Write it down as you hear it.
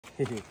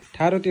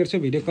ठाडो तेर्सो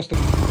भिडियो कस्तो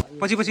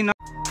पछि पछि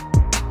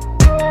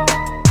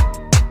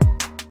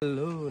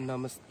हेलो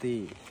नमस्ते।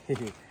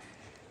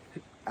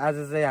 आज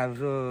चाहिँ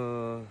हाम्रो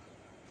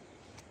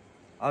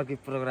अघि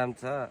प्रोग्राम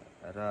छ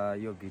र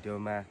यो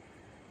भिडियोमा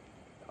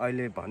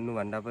अहिले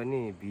भन्नुभन्दा पनि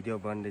भिडियो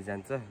बन्दै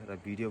जान्छ र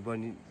भिडियो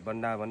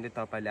बन्दा भन्दै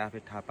तपाईँले आफै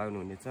थाहा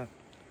पाउनुहुनेछ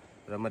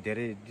र म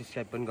धेरै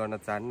डिस्क्राइब पनि गर्न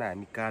चाहन्न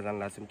हामी कहाँ जान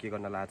लाग्छौँ के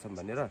गर्न लाग्छौँ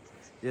भनेर।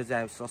 यो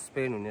चाहिँ हामी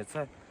सस्पेन्ड हुनेछ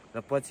र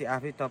पछि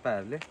आफै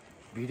तपाईँहरूले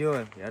भिडियो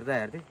हेर्दा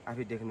हेर्दै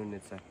आफै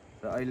देख्नुहुनेछ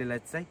र अहिलेलाई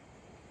चाहिँ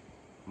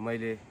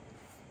मैले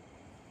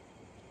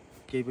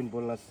केही पनि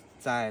बोल्न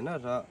चाहेन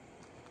र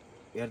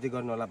हेर्दै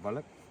गर्नु होला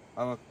भलक।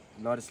 अब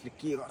नरेशले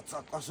के गर्छ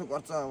कसो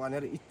गर्छ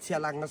भनेर इच्छा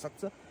लाग्न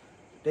सक्छ,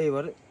 त्यही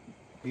भएर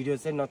भिडियो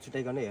चाहिँ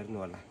नछुटाइकन हेर्नु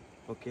होला।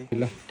 ओके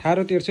ल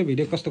ठाडो तेर्सो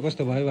भिडियो कस्तो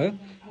कस्तो भयो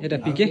यता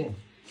पिके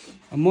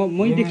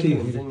मै देख्छु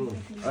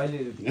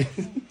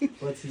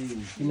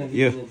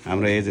यो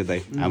हाम्रो एज दाइ,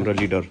 हाम्रो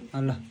लिडर,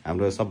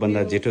 हाम्रो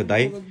सबभन्दा जेठो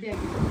दाइ।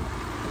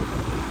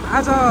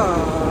 आज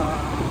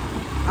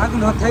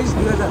फागुन 28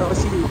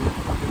 2080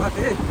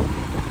 गते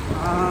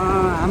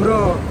हाम्रो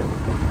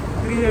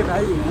प्रिय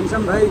भाइ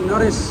ह्यान्डसम भाइ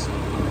नरेश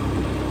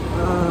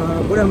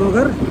बुढा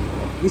मगर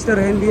मिस्टर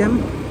NBM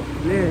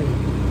ले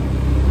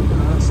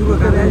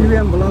शुभकामना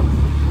NBM ब्लग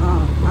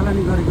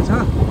थालनी गरेको छ।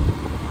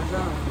 आज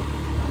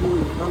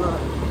तल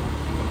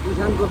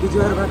किसानको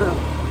बिजुवारबाट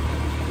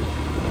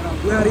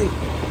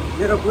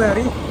मेरो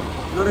बुहारी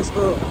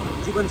नरेशको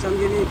जीवन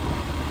सङ्गिनी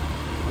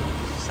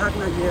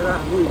साथमा लिएर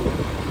हामी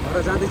घर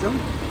जाँदैछौँ।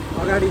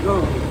 अगाडिको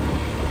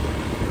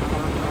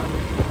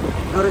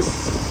नरेश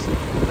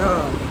र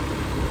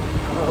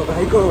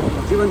भाइको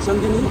जीवन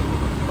सङ्गिनी,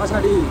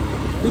 पछाडि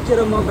बिकेर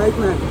म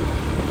बाइकमा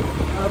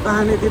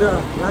बाहनेतिर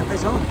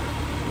लाग्दैछौँ।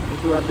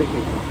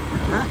 बिजुवारदेखि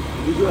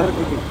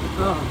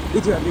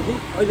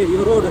अहिले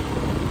यो रोड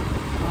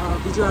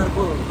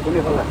बिजुवारको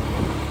कुनै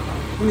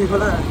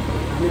खोला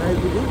हामी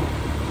आइपुग्यौँ।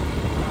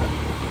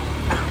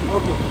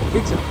 ओके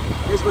ठिक छ।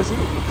 त्यसपछि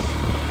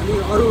अनि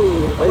अरू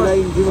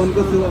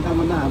जीवनको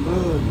शुभकामना हाम्रो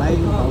दाइ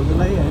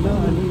भाउजूलाई होइन,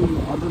 अनि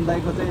अर्जुन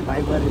दाइको चाहिँ भाइ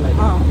बुहारीलाई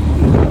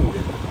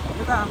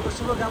यो त हाम्रो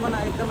शुभकामना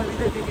एकदमै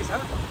हृदयदेखि छ।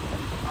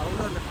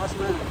 उनीहरूले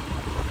फर्स्टमा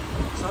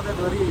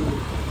सधैँभरि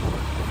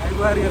भाइ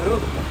बुहारीहरू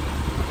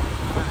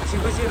हाँसी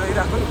खुसी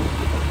रहिराखुन्,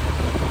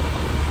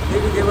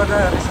 देवी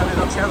देवताहरूले सधैँ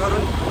रक्षा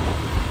गरून्,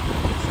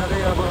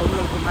 सधैँ अब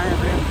उनीहरूको माया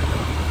प्रेम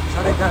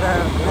सधैँ काँडा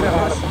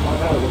भइरहोस्,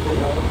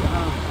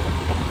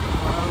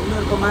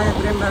 उनीहरूको माया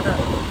प्रेमबाट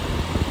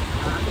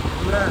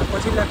हाम्रा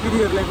पछिल्ला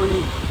पिँढीहरूलाई पनि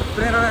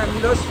प्रेरणा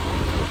मिलोस्।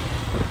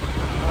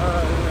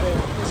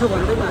 यसो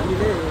भन्दैमा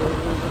हामीले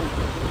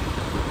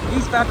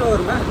बिच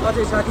बाटोहरूमा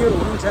अझै साथीहरू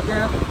हुनुहुन्छ,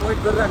 त्यहाँ वेट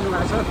गरिराख्नु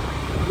भएको छ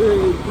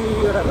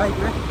दुईवटा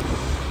बाइकमा।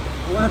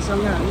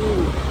 उहाँहरूसँग हामी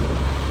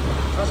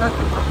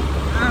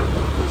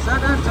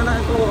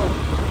 7-8जनाको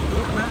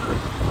ग्रुपमा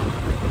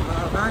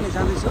बाहने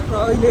जाँदैछौँ र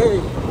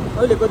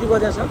अहिले कति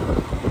बजा छ?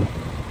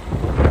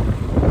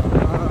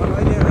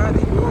 अहिले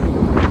रातिको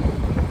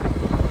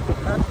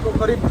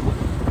करिब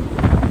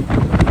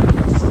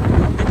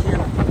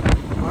देखिएन,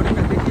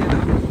 घडीमा देखिएन,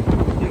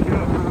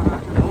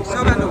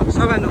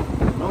 9:24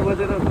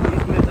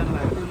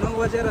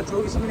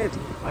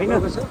 होइन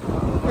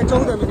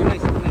 14 मिनट।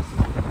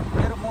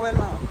 मेरो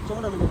मोबाइलमा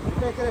 14 मिनट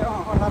के अरे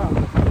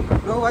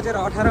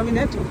 9:18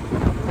 मिनट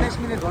 19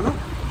 मिनट भनौँ।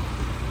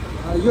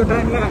 यो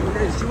टाइममा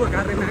हामीले शुभ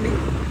कार्य मानि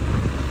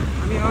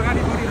हामी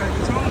अगाडि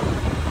बढिरहेका छौँ।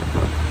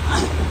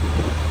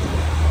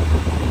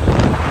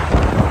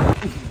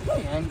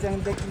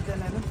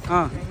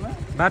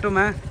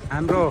 बाटोमा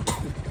हाम्रो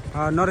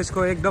नरेशको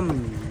एकदम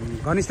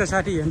घनिष्ठ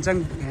साथी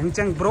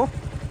ह्याङच्याङ ब्रो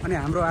अनि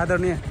हाम्रो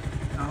आदरणीय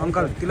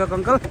अङ्कल तिलक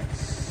अङ्कल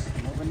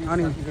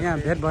अनि यहाँ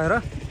भेट भएर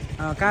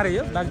कहाँ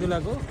रह्यो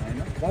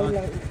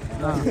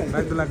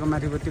बागदुलाको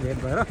माथिपट्टि भेट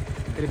भएर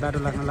फेरि बाटो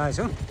लाग्न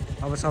लागेछौँ।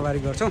 अब सवारी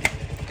गर्छौँ।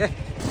 ओके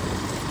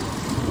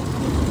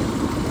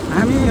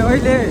हामी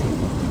अहिले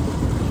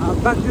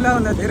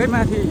बागदुलाभन्दा धेरै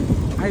माथि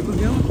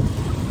आइपुग्यौँ।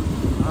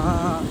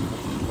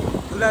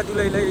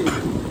 दुलैलाई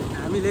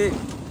हामीले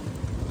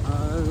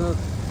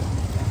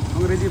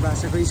अङ्ग्रेजी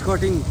भाषाको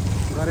स्कर्टिङ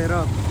गरेर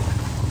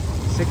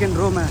सेकेन्ड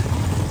रोमा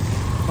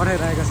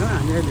पठाइरहेका छौँ।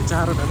 हामी अहिले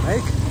 4वटा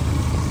बाइक।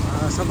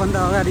 सबभन्दा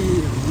अगाडि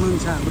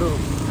हुनुहुन्छ हाम्रो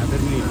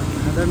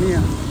आदरणीय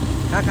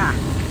काका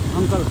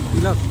अङ्कल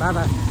तिलक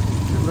बाबा,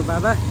 हाम्रो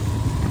बाबा।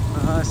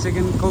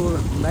 सेकेन्डको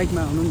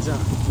बाइकमा हुनुहुन्छ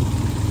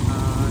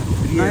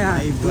नयाँ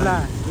दुलै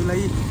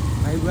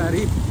भाइ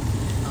बुहारी।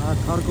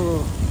 थर्डको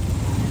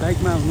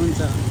बाइकमा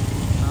हुनुहुन्छ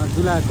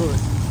दुलाको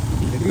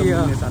प्रिय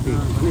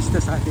घनिष्ठ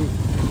साथी,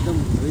 एकदम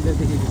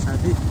हृदयदेखिको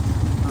साथी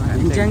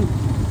ह्याङच्याङ।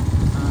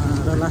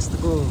 र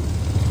लास्टको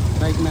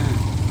बाइकमा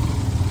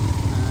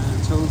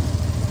छौँ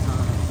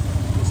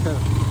मिस्टर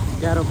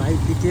प्यारो भाइ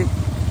पिके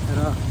र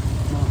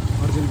म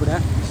अर्जुन बुढा।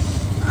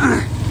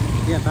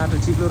 यहाँ बाटो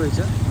चिप्लो रहेछ,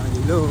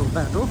 हिलो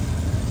बाटो।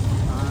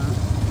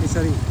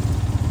 त्यसरी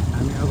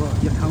हामी अब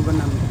यो ठाउँको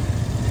नाम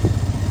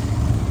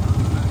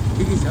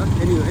ठिकै छ।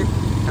 एनिवे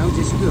ठाउँ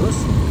जेसुकै होस्,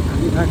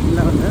 हामी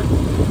बागदुलाभन्दा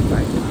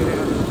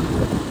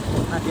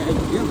माथि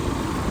आइपुग्यौँ।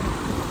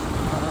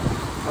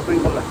 खप्रेङ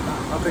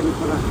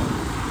खोला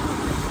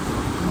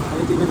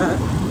यति बेला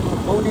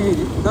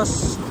 9:45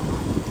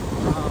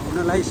 हुन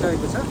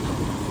लागिसकेको छ।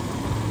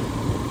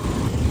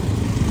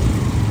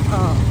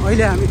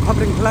 अहिले हामी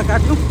खप्रेङ खोला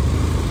काट्यौँ।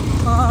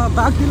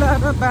 बागबिला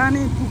र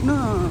बानी पुग्न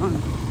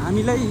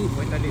हामीलाई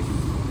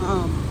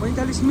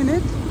 45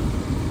 मिनट।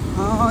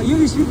 यो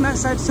स्पिडमा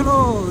सायद स्लो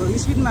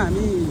स्पिडमा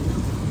हामी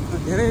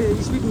धेरै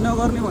स्पिड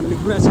नगर्ने भन्ने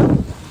कुरा छ।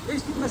 यो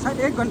स्पिडमा सायद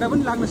 1 घन्टा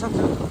पनि लाग्न सक्छ।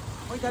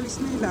 45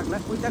 नै लाग्ला,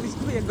 45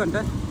 टु 1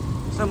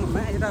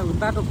 घन्टासम्ममा। यता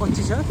बाटो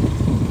कच्ची छ।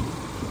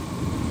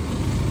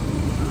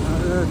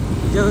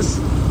 जस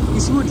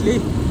स्मुथली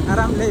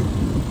आरामले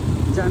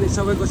जाने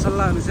सबैको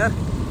सल्लाह अनुसार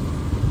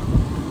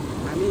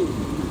हामी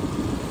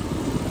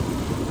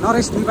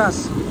नरेश निवास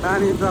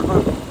बानीतर्फ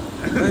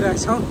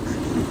गइरहेछौँ।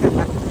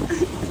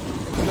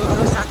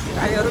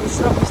 साथीभाइहरू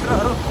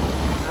मित्रहरू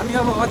हामी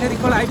अब अधेरी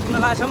खोला आइपुग्न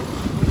लाग्छौँ।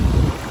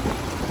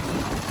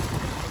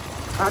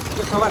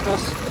 रातिको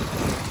 10:15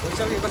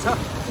 भइसकेको छ।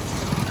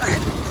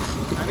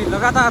 हामी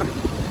लगातार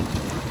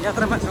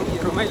यात्रामा छौँ,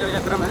 यो रमाइलो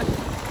यात्रामा।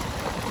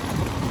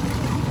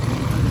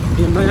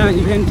 यो नयाँ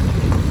इभेन्ट,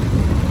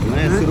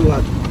 नयाँ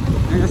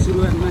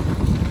सुरुवातमा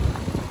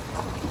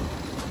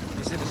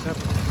यसरी सब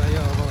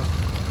भयो। अब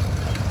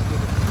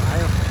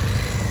आयो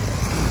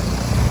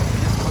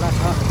खोला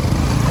छ,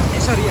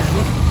 यसरी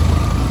हामी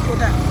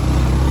यता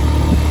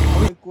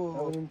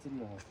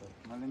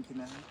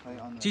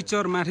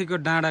चिचोर माथिको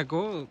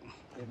डाँडाको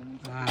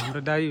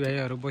हाम्रो दाइ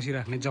भाइहरू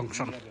बसिराख्ने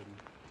जङ्सन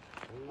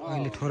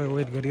अहिले थोरै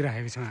वेट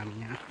गरिराखेको छौँ हामी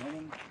यहाँ।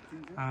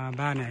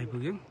 बानी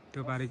आइपुग्यौँ,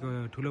 त्यो पारिको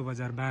ठुलो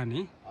बजार बानी।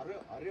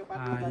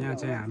 यहाँ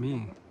चाहिँ हामी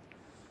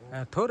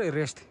थोरै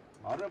रेस्ट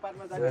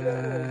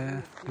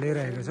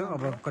लिइरहेको छौँ।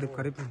 अब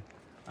करिब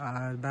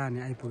बानी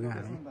आइपुग्यौँ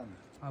हामी।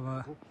 अब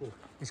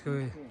यसको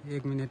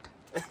 1 मिनट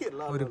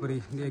वरिपरि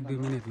 1-2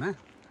 मिनटमा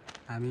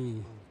हामी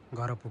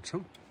घर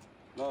पुग्छौँ।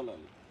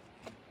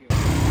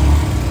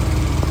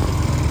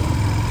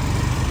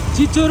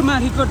 चिचोर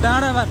माथिको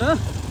डाँडाबाट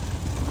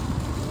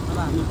अब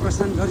हामी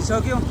प्रस्थान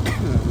गरिसक्यौँ।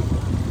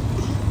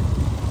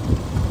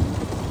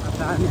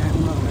 हामी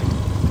आउनु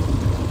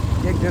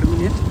 1-1.5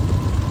 मिनट।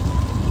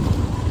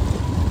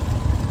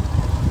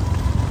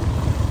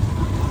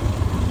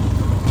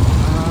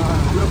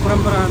 हाम्रो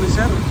परम्परा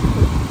अनुसार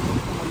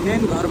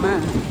मेन घरमा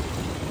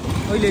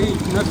अहिले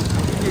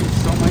नजिक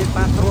समय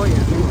पात्रो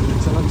हेर्ने भन्ने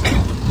चलन छ।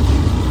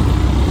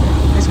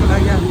 त्यसको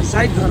लागि हामी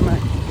साइड घरमा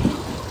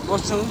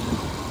बस्छौँ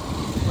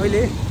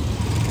अहिले।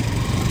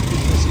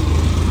 त्यसपछि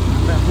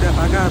हाम्रा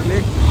बुढापाकाहरूले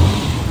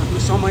आफ्नो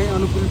समय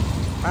अनुकूल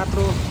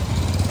पात्रो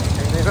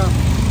हेरेर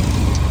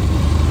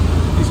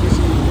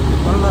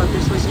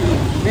त्यसपछि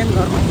मेन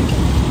घरमा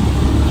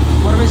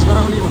प्रवेश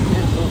गराउने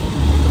भन्ने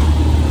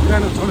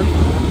पुरानो चलन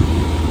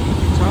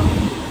छ।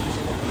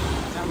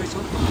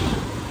 जाँदैछौँ।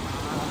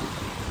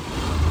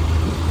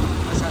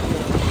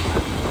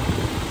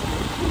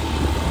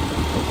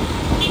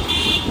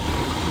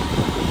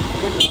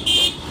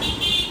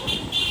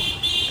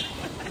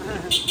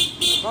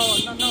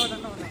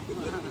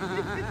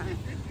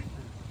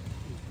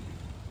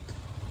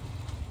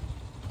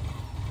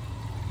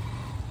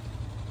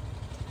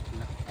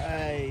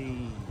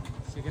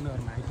 सेकेन्ड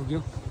घरमा आइपुग्यो।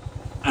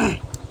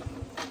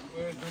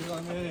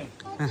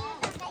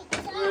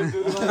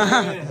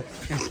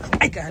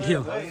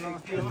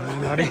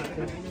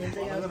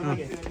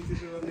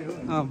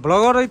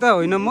 ब्लगर त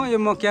होइन म, यो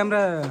म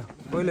क्यामेरा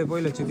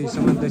पहिलोचोटि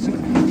समात्दैछु।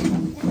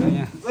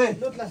 यहाँ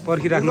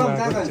पर्खिराख्नु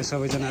भएको छ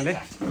सबैजनाले।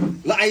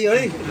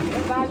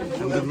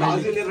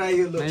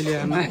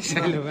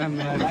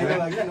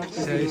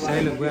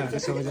 साइलो बुवाहरू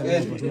सबैजना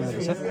बस्नु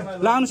भएको छ।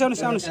 ल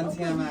आउनुहोस्।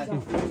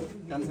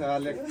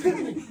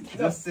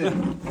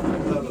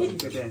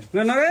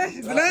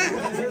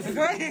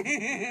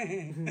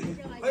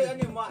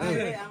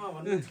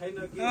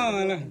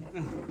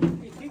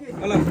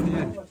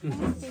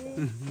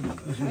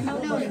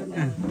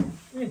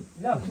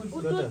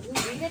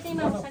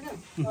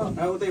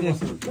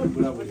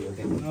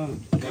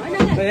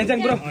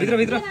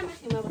 भित्र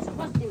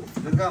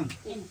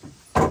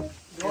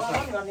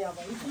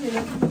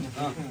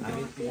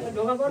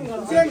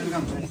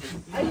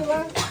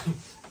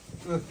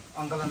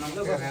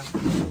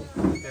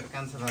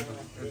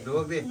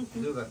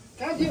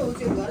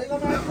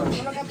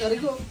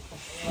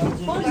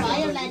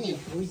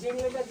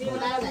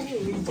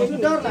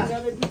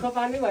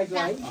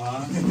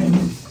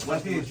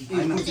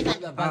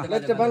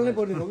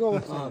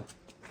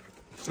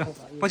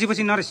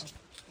पछि नरेश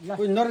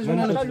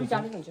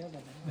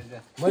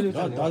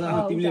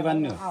तिमीले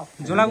बान्ने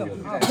झोला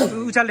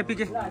उचाल्ने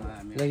पिके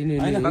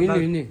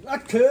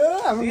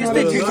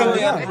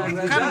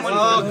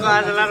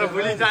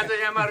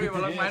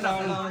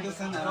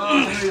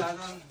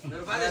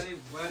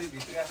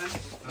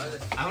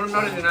हाम्रो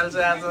नरेश हिनाल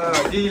चाहिँ आज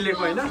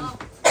दिदीलेको होइन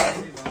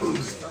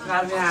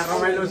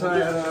रमाइलो छ।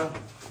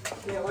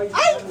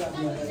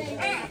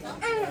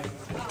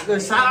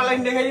 सारालाई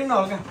देखाइदिउँ न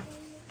हल्का।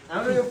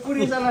 हाम्रो यो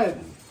पुरी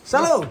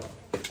सालो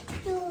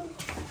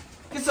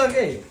के छ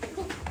के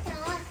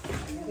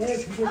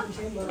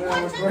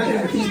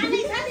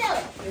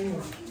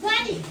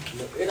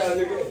म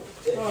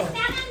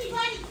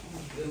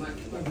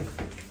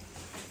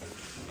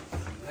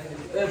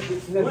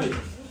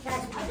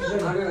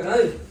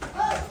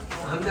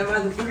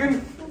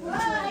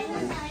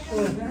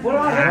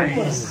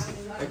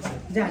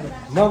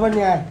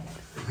पनि आएँ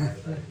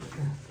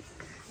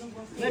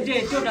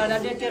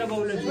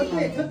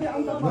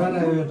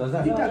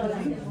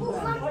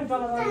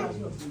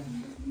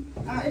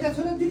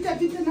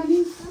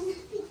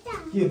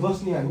के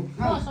बस्ने हामी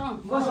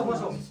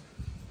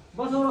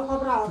बसौँ र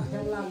कपडा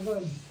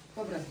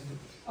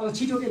अब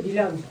छिटो के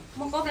ढिला हुन्छ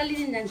म कपडा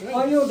लिदिन जान्छु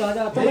है यो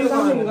दादा तपाईँ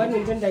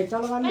गर्नुहुन्छ नि दाइ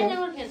चल गर्नु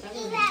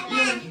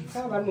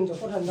कहाँ गर्नुहुन्छ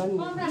कोठा जानु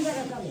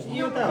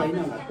यो त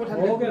होइन होला कोठा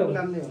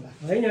लाम्दै होला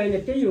होइन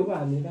होइन त्यही हो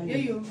हामीले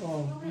यही हो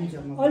हुन्छ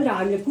म अहिले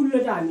हामीले कुल्लो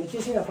चाहिँ हामीले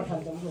त्यसैमा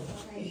पठाउँछौँ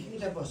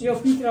यो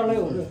पित्रलै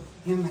हो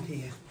यहाँ माथि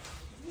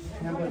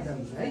यहाँ बस्दा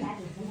हुन्छ है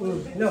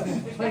ल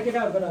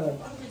केटाहरूको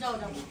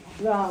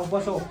ल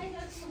बसौँ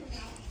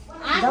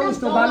जाउँ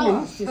उसको बाँध्ने ऊ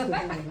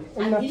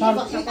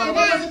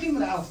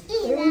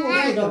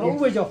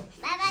जाऊ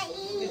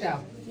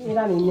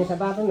यता हिँड्ने छ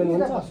बाटो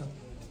हुनुहुन्छ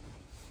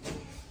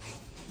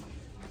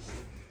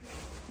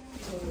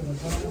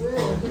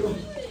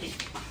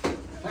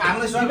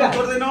हामीलाई स्वागत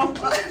गर्दैनौ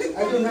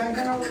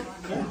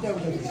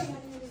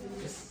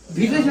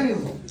भिडिसक्यो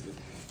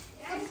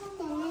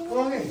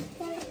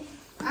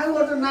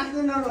आलुबाट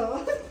नाच्दैन र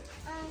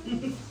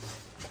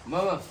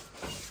मामा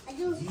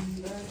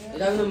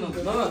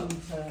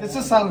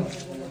यसो साल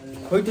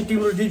खोइ त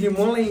तिम्रो दिदी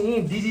मलाई नि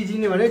दिदी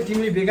दिने भने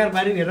तिमीले बेकार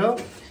पारिदिएर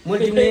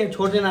मैले तिमीले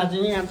छोड्दै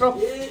नाचेँ यहाँ त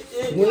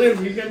मलाई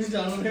भिकारी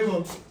चाल्नु भयो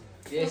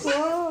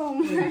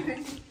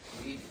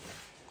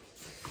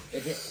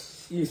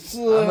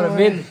हाम्रो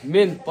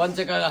मेन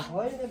पञ्चकला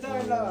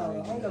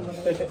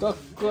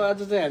टक्क आज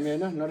चाहिँ हामी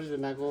होइन नरेश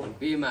बनाएको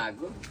बिमा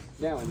आएको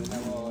त्यहाँ भनेर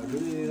अब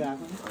दिल्लीतिर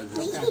आएको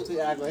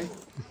आएको है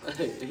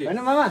होइन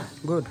मामा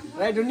गुड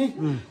राइट हो नि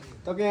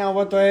तपाईँ अब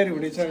तयारी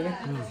हुनेछ होइन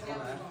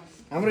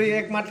हाम्रो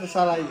एक मात्र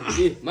साल आयो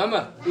मामा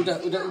उता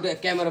उता उता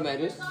क्यामेरामा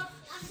हेर्नुहोस्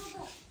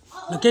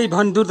केही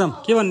भन् दुर्दम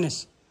के भन्नेस्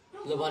ल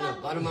भन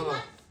मामा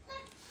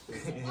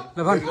ल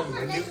भन्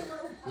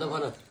ल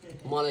भन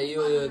मलाई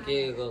यो के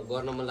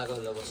गर्न मन लाग्यो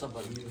ल सब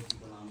भन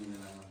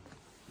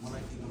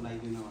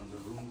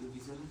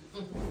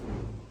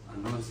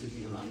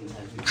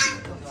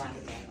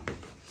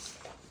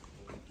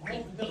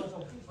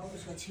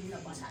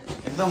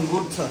एकदम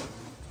गुड छ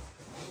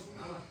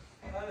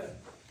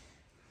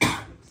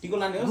टिको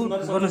लाने हो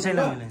गर्नु छैन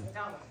मैले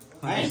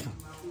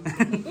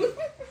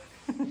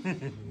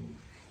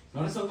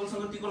नरेश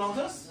अङ्कलसँग टिको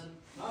लाउँछस्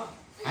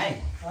हाय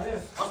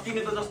अस्ति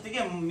नै त जस्तै के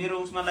मेरो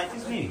उसमा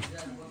लाइथिस् नि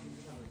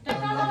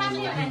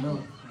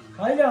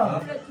होइन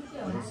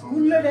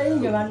कुल्लो चाहिँ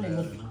के भन्ने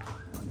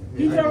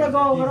पित्रलाई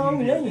गाउँ गराउँ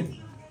नि नि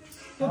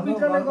त्यो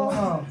पित्रलाई गाउँ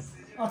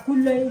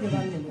कुल्लै के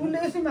भन्ने कुल्ले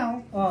यसैमा हो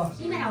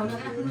कुल्ले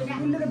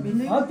त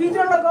भिन्नै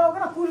पित्रलाई गाउँ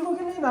र कुलको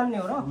के नै भन्ने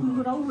हो र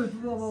कुलको राउँ अब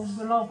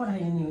ल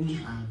पठाइने हो नि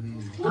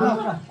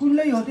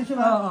कुल्लै हो त्यसो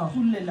भए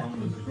कुल्ले ल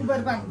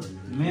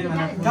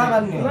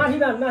माथि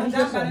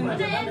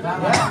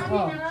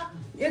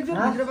एकजोट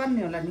भित्र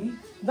बान्ने होला नि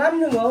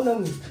बान्नु हो न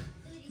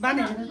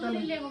बाने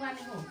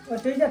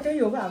त्यही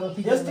हो अब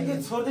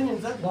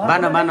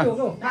बान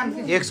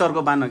एक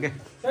सरको बान के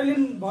तैँले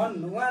भन्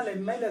उहाँले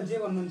मैले जे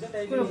भन्नुहुन्छ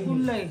त्यही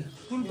कुल्लै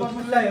कुल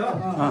पर्नुलाई हो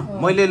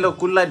मैले ल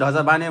कुललाई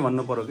ढजा बाने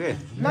भन्नु पर्यो के ल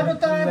त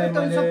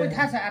सबै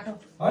थाहा छ आटो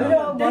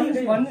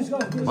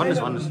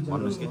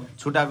भन्नुहोस् कि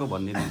छुटाएको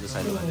भनिदिनु हुन्छ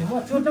सायद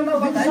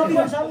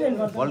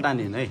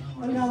पल्टाने है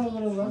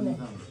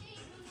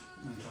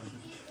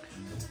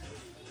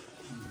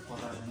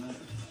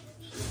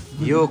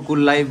यो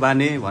कुललाई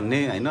बाने भन्ने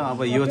होइन अब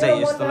यो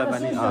चाहिँ यस्तोलाई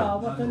बाने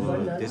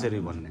त्यसरी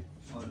भन्ने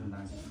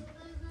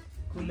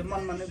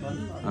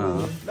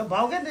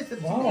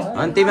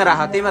अनि तिमी राख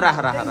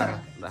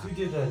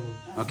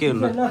के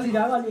हुन्न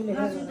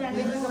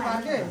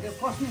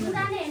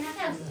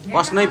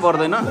पस्नै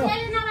पर्दैन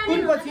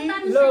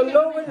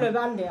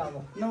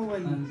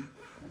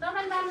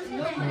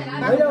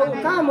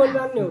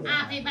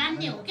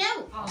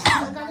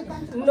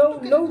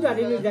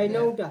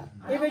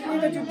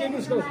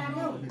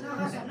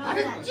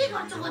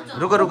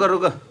रुक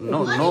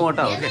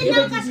नौवटा हो क्या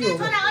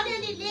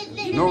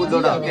 9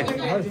 जोडा हो क्या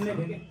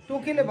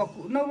टोकेले भएको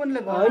 9 मनले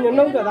होइन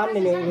 9 बान्ने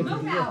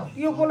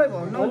यो कसलाई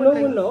भयो 9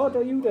 हो त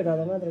एउटा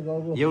मात्र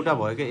गाउँको एउटा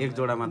भयो क्या एक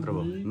जोडा मात्र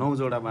भयो 9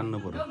 जोडा बान्नु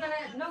पर्यो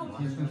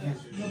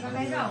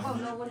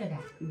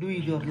 2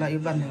 जोर ला यो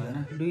बान्ने हैन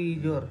 2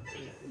 जोर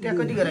त्यहाँ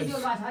कति गराइ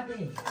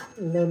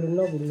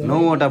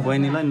 9वटा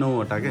बहिनीलाई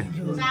 9वटा के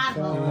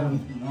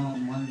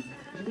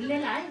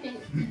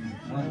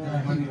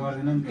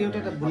एउटा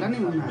त भुला नै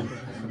मन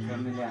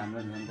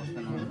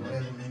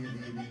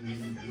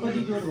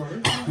कति जोर भयो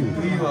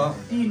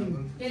 2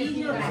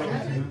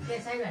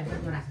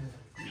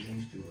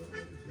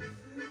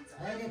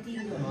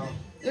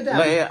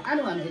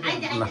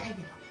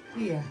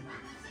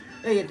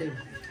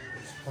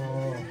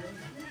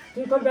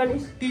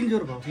 3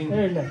 जोर भयो यो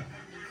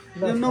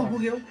 9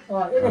 पुग्यो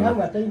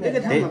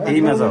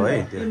त्यहीमा छ है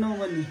त्यो 9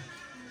 बन्ने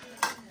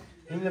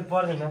तिमीले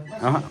पर्दैन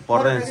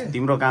पर्दैन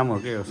तिम्रो काम हो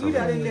के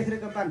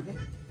लेखेको पान्थे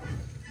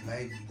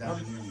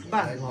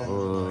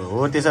हो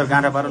त्यसो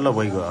गाँडा पार ल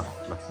भइगयो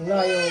ल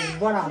यो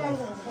बडा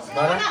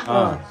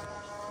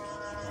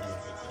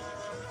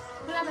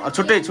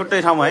छुट्टै छुट्टै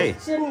ठाउँमा है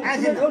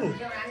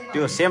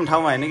त्यो सेम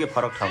ठाउँमा होइन कि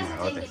फरक ठाउँमा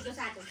हो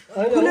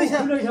ठुलै छ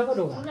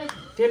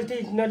तेलटी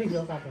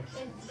नलिख्यो काको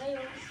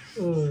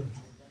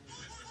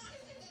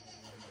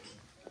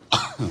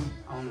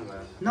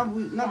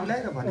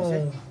नभुलाएर भनेपछि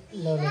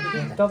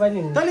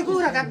तपाईले तैँले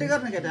कुखुरा काट्दै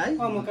गर्ने केटा है म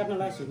काट्न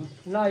लाग्छु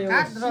ल यो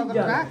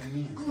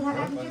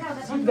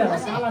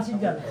साला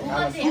सिद्धा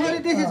कुखुरा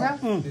देखेछ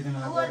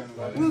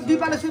उ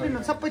दिपाले सुनेन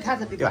सबै थाहा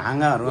छ त्यो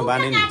हाँगाहरूमा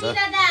बाँधिनु हुन्छ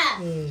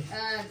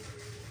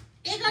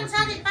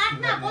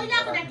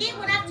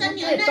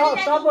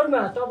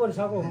टपरमा टपर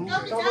सको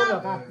टपरमा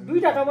काट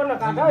दुईटा टपरमा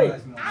काट है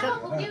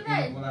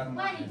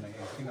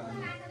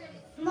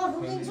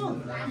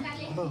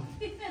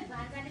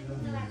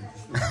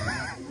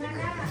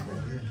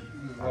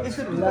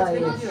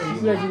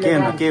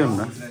के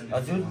हुन्न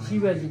हजुर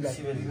शिवजीलाई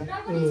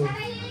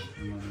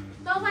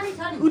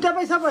उता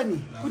पनि सबै नि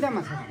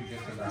उतामा छ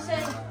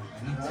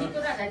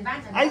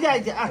आइज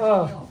आइज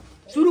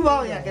सुरु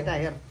भयो यहाँ केटा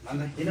हेर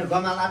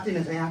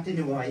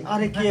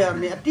अरे के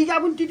गर्ने टिका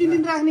पनि टिटी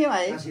दिन राख्ने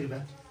भाइ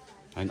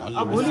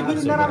अब भोलि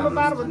फेरि नराम्रो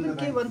बार भन्छन्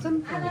के भन्छन्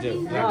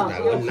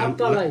होइन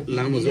तैँले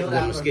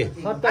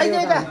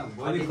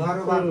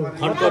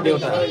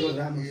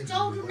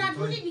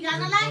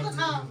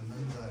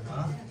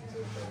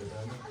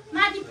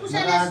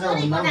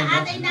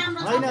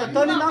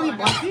नगि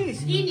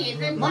भन्छिस्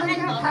मलाई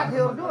कहाँ थाहा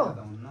थियो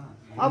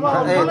अब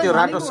त्यो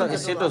रातो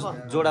सेतो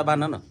जोडा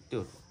बाँध न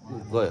त्यो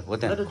गयो हो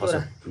त्यहाँ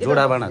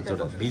जोडा बाँड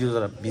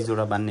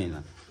बिजोडा बाँध्ने होइन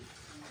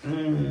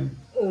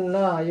ल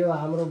यो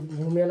हाम्रो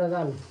घुमेर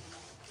जानु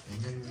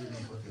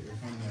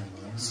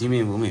सिमे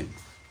भूमि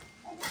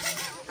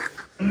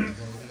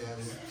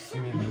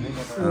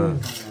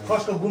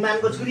कसको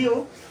गुमानको छुरी हो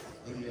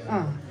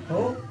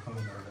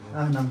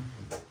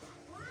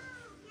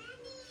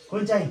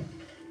कुन चाहिँ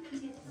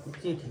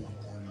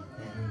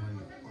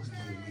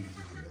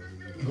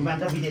गुमान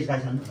त विदेश गएका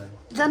छन्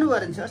जानु भयो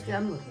भने अस्ति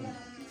जानु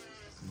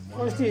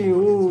अस्ति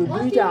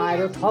दुईटा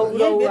आएर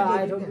थाउलो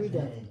आएर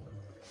दुईटा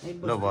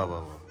ल भयो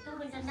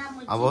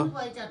अब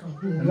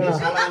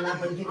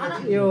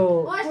यो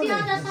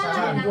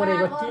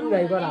पोरेको 3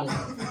 भाइ गराल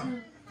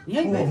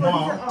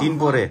तीन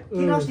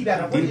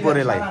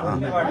पोरेलाई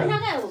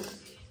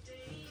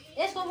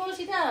यसको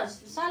मौसित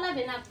साला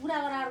भेना कुरा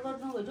गरार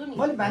गर्नु भयो नि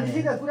मैले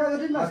भान्जीसित कुरा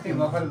गर्दिन अस्ति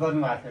भर्खर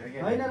गर्नु भएको थियो के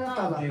हैन र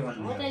तल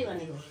हो त्यही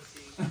भनेको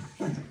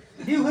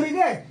दिउखुरी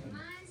के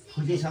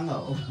फुजेसँग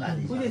हो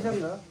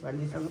फुजेसँग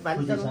भान्जीसँग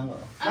भान्जीसँग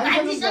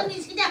भान्जीसँग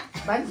निस्किदा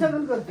भान्जीसँग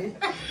गर्थे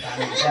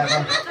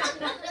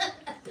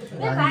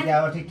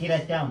भान्जी किरा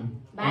क्या हुन्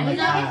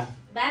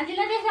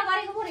भान्जीले देखा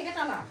गरेको पो रे के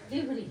तल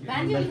दिउखुरी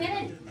भान्जी उठेन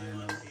नि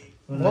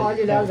म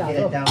अलि लाल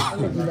जाको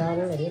अनि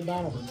जिलाले हेरे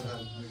बाह्र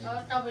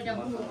तपाईटा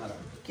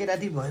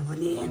केरादी भयो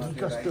भने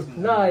कस्तो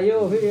ल यो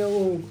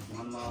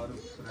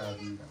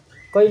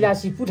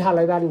कैलाशी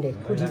पुठालाई बान्ने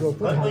पुठीको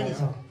पुठा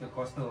त्यो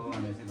कस्तो हो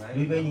भने चाहिँ भाइ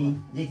दुई बहिनी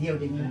जेठी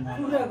एउटै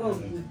कुराको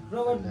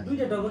रबर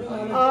दुईटा डबरी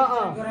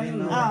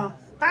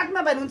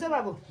काठमा भाइ हुन्छ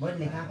बाबु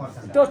बहिनी कहाँ पर्छ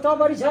त्यो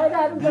टबरी छ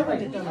यार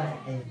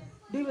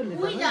दुई बहिनी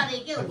उही जाने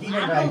के हो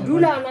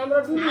डुला नाम्रो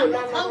डुली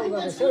नाम्रो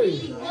गरेछ ओइ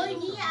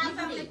नि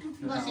आफूले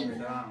बसेको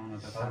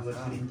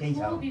त्यही छ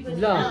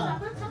ल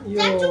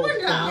यो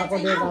खाको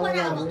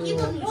देखाउँदा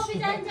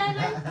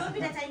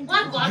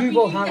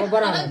जीवको खाको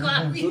बराबर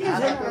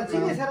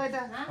चिने छ र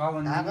एटा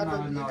ढाका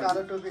टोपी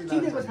कालो टोपी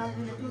चिनेको छ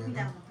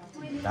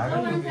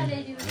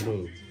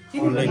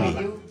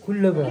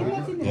खुल्लो भयो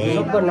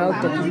सब नाउ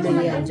त खुल्दै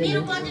हान्छ नि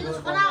मेरो बजेको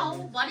छोरा हो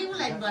भरि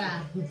मलाई बरा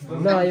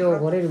ल यो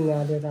घरे ढुङ्गा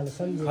देताले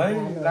सम्झि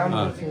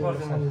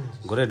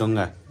गोरे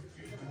ढुङ्गा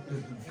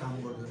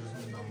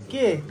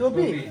के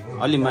टोपी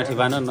अलि माथि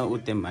बान न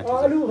उत्ते माथि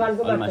अलु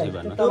खालको माथि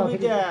बान टोपी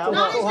त्यहाँ अब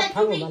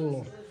ठाउँमा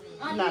बान्ने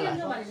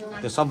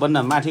त्यो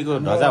सबभन्दा माथिको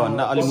ढजा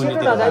भन्दा अलि मुनि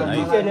त्यो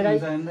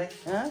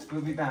है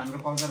टोपी त हाम्रो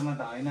कल्चरमा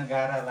त होइन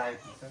गारा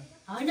लागेको छ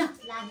हैन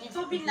लागे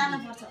टोपी लान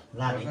पर्छ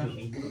लाने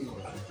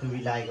टोपी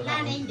लागेको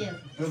लाने नि देऊ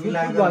टोपी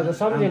भएको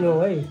सम्झिनु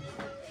है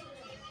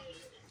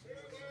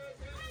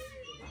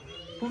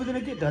पुग्दैन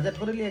के ढजा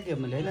थोरै ल्याएको थियो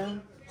मैले हैन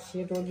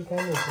सेतो अलि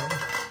कम हुन्छ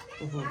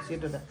ओहो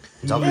सेतो ढा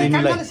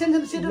झक्रिनीलाई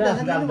सेतो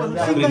ढजा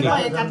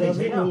ढुङ्गालाई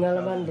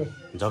बान्ने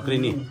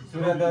झक्रिनी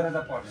सूर्यद्वारा त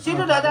पर्छ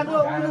सेतो ढजाको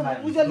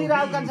उजली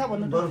राव कान्छ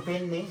भन्नु बरु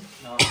पेन नै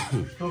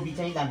टोपी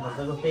चाहिँ जानुपर्छ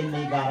त्यो पेन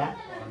नै गारा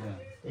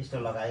यस्तो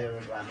लगायो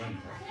राम्रै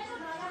हुन्छ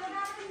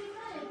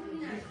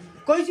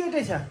कोही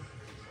चाहिँ छ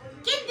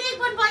के देख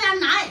पनि बजान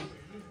नाइ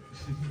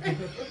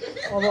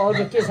अब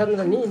अरू के छन्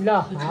र नि ल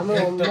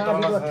हाम्रो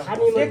माथिको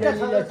थानी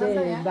मण्डलीले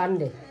चाहिँ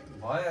बान्ने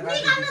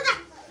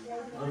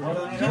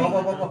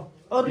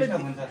अरूले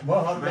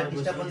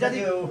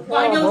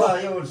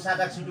यो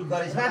साटा सुटु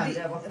गरेछ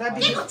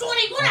केको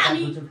चोरेको र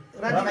हामी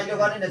रमाइलो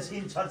गर्ने न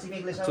छिन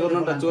छरछिमेकले चोर्न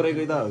त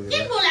चोरेकै त के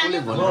बोलायो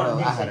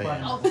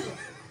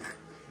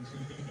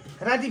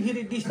राति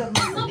फेरि डिस्टर्ब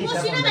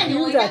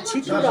एउटा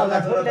छिटो होला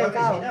छोड्दै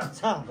का छ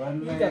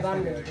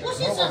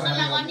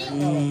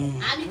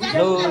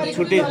लौ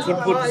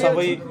छुटपुट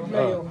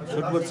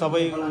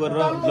सबै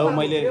गरेर लौ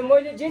मैले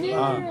जे जे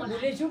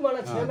भुलेछु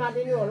मलाई क्षमा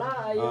दिनु होला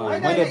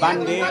मैले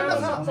बान्धे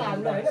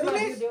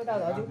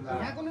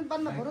यहाँको नि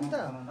बान्न पर्यो नि त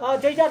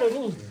त्यही हो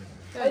नि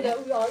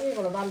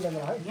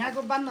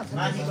यहाँको बान्न छ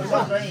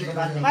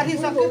माथि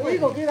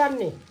सक्यो के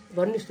गर्ने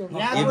भन्नुस् त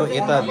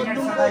यता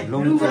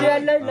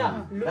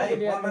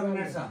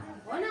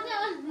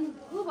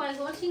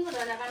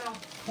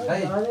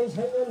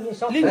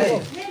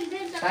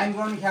टाइम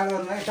गर्नु ख्याल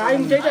गर्नु है टाइम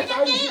चाहिँ हैन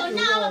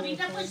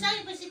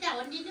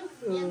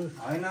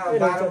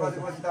 12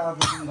 बजेपछि त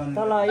बुकिङ गर्नु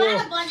तल यो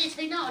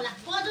छैन होला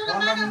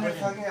 15 मिनेट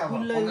छ के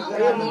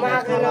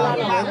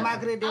अब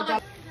माग्रे देउता